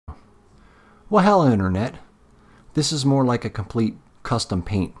Well, hello, Internet. This is more like a complete custom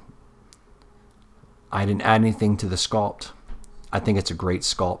paint. I didn't add anything to the sculpt. I think it's a great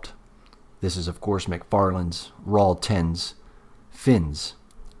sculpt. This is, of course, McFarland's Raw10s FREN-Z.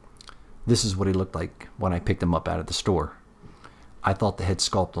 This is what he looked like when I picked him up out of the store. I thought the head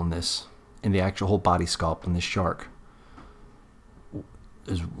sculpt on this and the actual whole body sculpt on this shark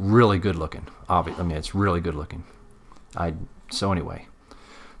is really good looking. Obviously, I mean, it's really good looking. So anyway,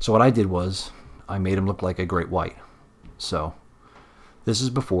 so what I did was I made him look like a great white. So this is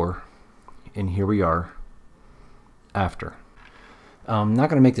before, and here we are after. I'm not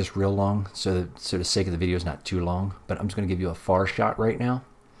going to make this real long, so the sake of the video is not too long, but I'm just going to give you a far shot right now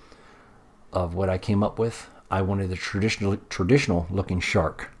of what I came up with. I wanted a traditional looking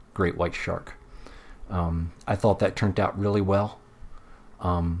shark, great white shark. I thought that turned out really well.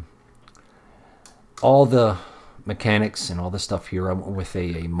 All the mechanics and all the stuff here, I went with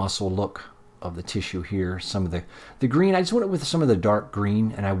a muscle look of the tissue here. Some of the green, I just went with some of the dark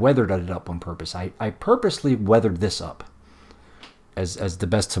green, and I weathered it up on purpose. I purposely weathered this up as the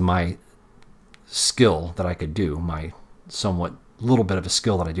best to my skill that I could do, my somewhat little bit of a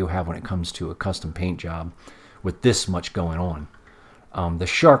skill that I do have when it comes to a custom paint job with this much going on. The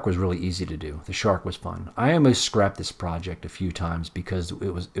shark was really easy to do. The shark was fun. I almost scrapped this project a few times because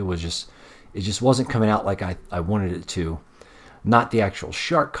it just wasn't coming out like I wanted it to. Not the actual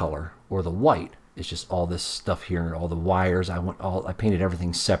shark color or the white. It's just all this stuff here, all the wires. I painted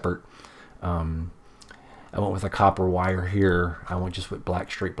everything separate. I went with a copper wire here. I went just with black,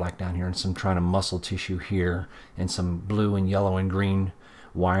 straight black down here, and some trying to muscle tissue here, and some blue and yellow and green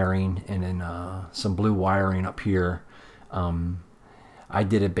wiring, and then some blue wiring up here. I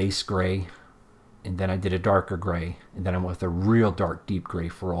did a base gray, and then I did a darker gray, and then I went with a real dark deep gray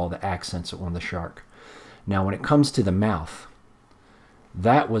for all the accents on the shark. Now when it comes to the mouth,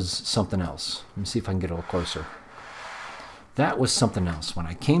 that was something else. Let me see if I can get a little closer. That was something else. When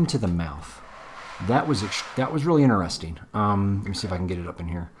I came to the mouth, that was really interesting. Let me see if I can get it up in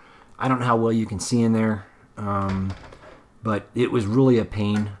here. I don't know how well you can see in there, but it was really a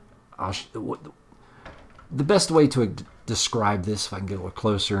pain. The best way to describe this, if I can get a little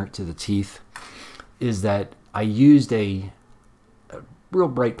closer to the teeth, is that I used a real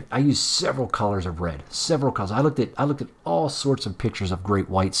bright. I used several colors of red, several colors. I looked at all sorts of pictures of great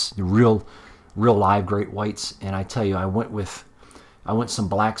whites, the real live great whites, and I tell you, I went some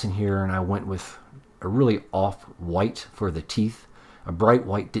blacks in here, and I went with a really off white for the teeth. A bright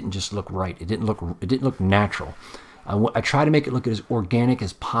white didn't just look right. It didn't look natural. I try to make it look as organic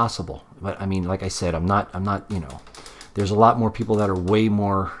as possible. But I mean, like I said, I'm not, you know, there's a lot more people that are way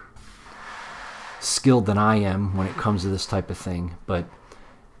more skilled than I am when it comes to this type of thing. But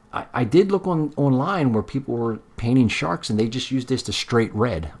I did look online where people were painting sharks and they just used this to straight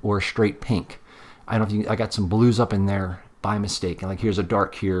red or a straight pink. I don't know if I got some blues up in there by mistake. And like here's a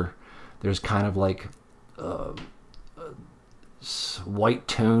dark here. There's kind of like white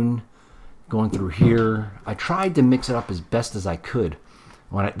tone going through here. I tried to mix it up as best as I could.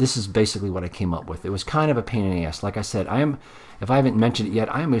 This is basically what I came up with. It was kind of a pain in the ass. Like I said, if I haven't mentioned it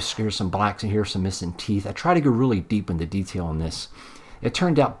yet, I almost hear some blacks and here some missing teeth. I try to go really deep into detail on this. It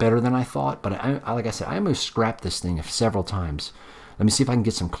turned out better than I thought, but like I said, I almost scrapped this thing several times. Let me see if I can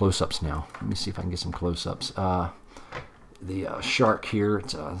get some close-ups now. Let me see if I can get some close-ups. The shark here,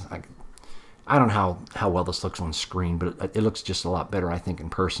 it's I don't know how well this looks on screen, but it looks just a lot better, I think, in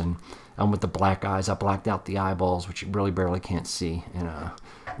person. With the black eyes, I blacked out the eyeballs, which you really barely can't see. And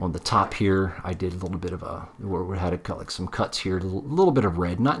on the top here, I did a little bit of where we had like some cuts here, a little bit of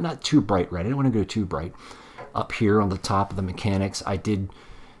red, not too bright red. I didn't want to go too bright. Up here on the top of the mechanics, I did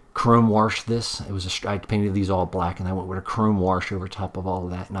chrome wash this. I painted these all black, and I went with a chrome wash over top of all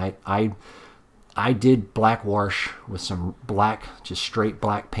of that. And I did black wash with some black, just straight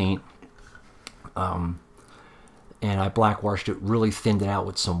black paint. And I black washed it, really thinned it out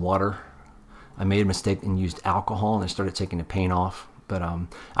with some water. I made a mistake and used alcohol, and I started taking the paint off. But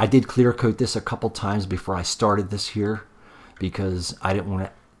I did clear coat this a couple times before I started this here, because I didn't want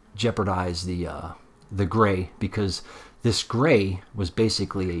to jeopardize the gray, because this gray was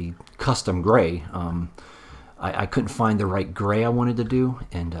basically a custom gray. I couldn't find the right gray I wanted to do,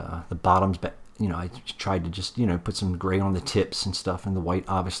 and the bottoms, you know, I tried to just, you know, put some gray on the tips and stuff, and the white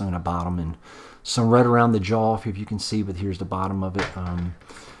obviously on the bottom, and some red around the jaw, if you can see, but here's the bottom of it.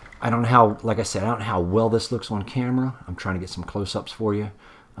 I don't know how, like I said, I don't know how well this looks on camera. I'm trying to get some close-ups for you,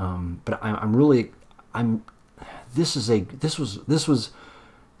 but this was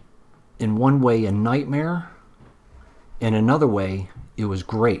in one way a nightmare. In another way, it was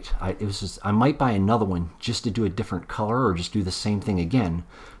great. I might buy another one just to do a different color, or just do the same thing again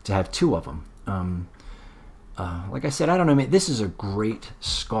to have two of them. Like I said, I don't know, man. This is a great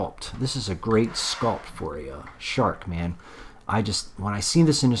sculpt. This is a great sculpt for a shark, man. When I seen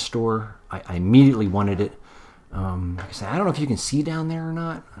this in the store, I immediately wanted it. Like I said, I don't know if you can see down there or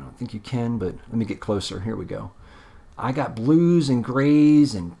not. I don't think you can, but let me get closer. Here we go. I got blues and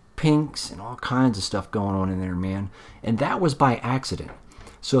grays and pinks and all kinds of stuff going on in there, man. And that was by accident.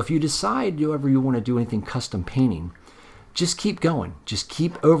 So if you decide you want to do anything custom painting, just keep going. Just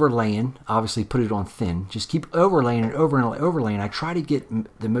keep overlaying. Obviously, put it on thin. Just keep overlaying and overlaying. I try to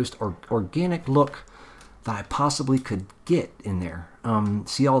get the most organic look that I possibly could get in there.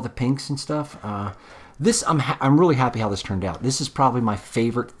 See all the pinks and stuff? I'm really happy how this turned out. This is probably my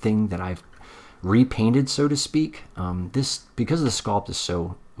favorite thing that I've repainted, so to speak. Because the sculpt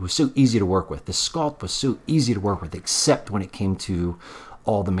was so easy to work with. The sculpt was so easy to work with, except when it came to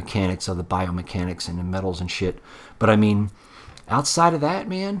all the mechanics of the biomechanics and the metals and shit. But I mean, outside of that,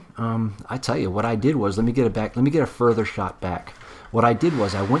 man, I tell you what I did was, let me get a further shot back. What I did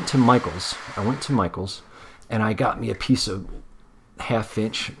was I went to Michael's and I got me a piece of 1/2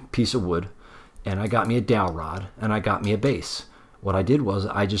 inch piece of wood, and I got me a dowel rod, and I got me a base. What I did was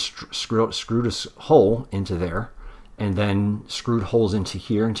I just screwed a hole into there, and then screwed holes into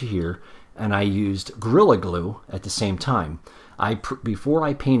here, and I used Gorilla Glue at the same time. Before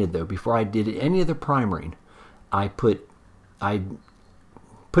I painted, though, before I did any of the primering, I put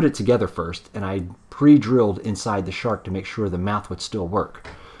it together first, and I pre-drilled inside the shark to make sure the mouth would still work.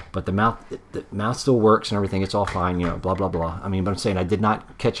 But the mouth still works and everything. It's all fine, you know, blah, blah, blah. I mean, but I'm saying I did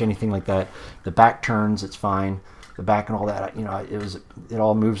not catch anything like that. The back turns, it's fine. The back and all that, you know, it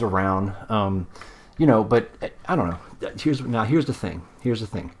all moves around. You know, but I don't know. Here's the thing. Here's the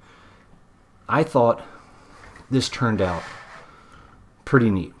thing. I thought this turned out pretty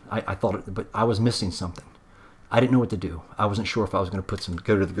neat. I thought it, but I was missing something. I didn't know what to do. I wasn't sure if I was going to put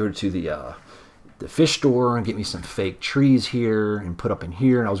go to the fish store and get me some fake trees here and put up in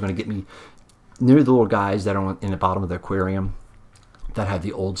here, and I was going to get me near the little guys that are in the bottom of the aquarium that have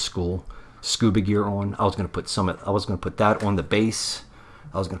the old school scuba gear on. I was going to put that on the base.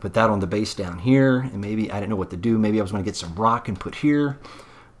 I was going to put that on the base down here, and maybe I didn't know what to do. Maybe I was going to get some rock and put here,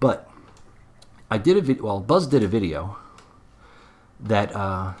 but I did a video. Well, Buzz did a video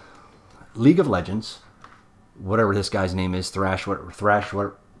that League of Legends, whatever this guy's name is, Thrash,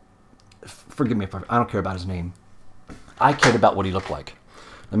 whatever. Forgive me if I don't care about his name. I cared about what he looked like.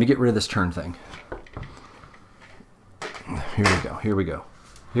 Let me get rid of this turn thing. Here we go. Here we go.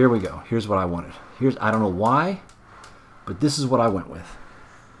 Here we go. Here's what I wanted. I don't know why, but this is what I went with.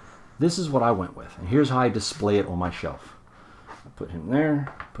 This is what I went with. And here's how I display it on my shelf. I put him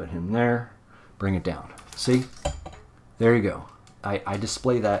there, bring it down. See? There you go. I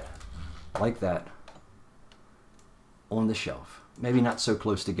display that like that on the shelf. Maybe not so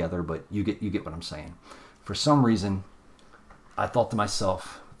close together, but you get what I'm saying. For some reason, I thought to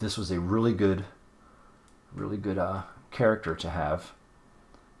myself, this was a really good character to have.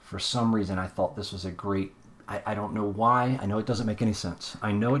 For some reason, I thought this was a great. I don't know why. I know it doesn't make any sense.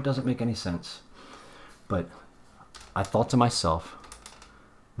 I know it doesn't make any sense, but I thought to myself,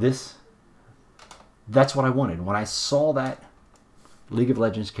 that's what I wanted. When I saw that League of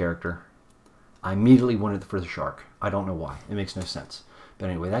Legends character, I immediately wanted it for the shark. I don't know why. It makes no sense. But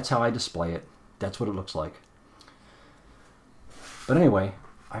anyway, that's how I display it. That's what it looks like. But anyway,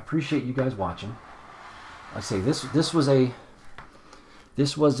 I appreciate you guys watching. I say this was a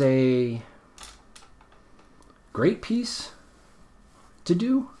great piece to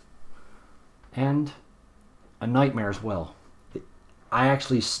do, and a nightmare as well. I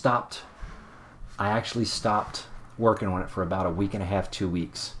actually stopped working on it for about a week and a half, 2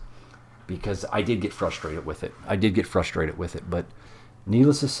 weeks, because I did get frustrated with it. But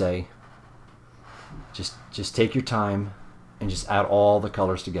needless to say, just take your time and just add all the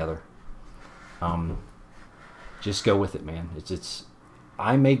colors together. Just go with it, man.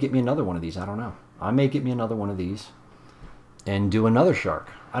 I may get me another one of these. I don't know. I may get me another one of these and do another shark.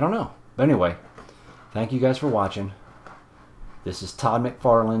 I don't know. But anyway, thank you guys for watching. This is Todd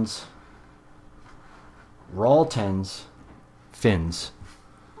McFarland's Raw10s FREN-Z.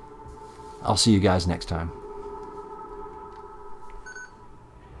 I'll see you guys next time.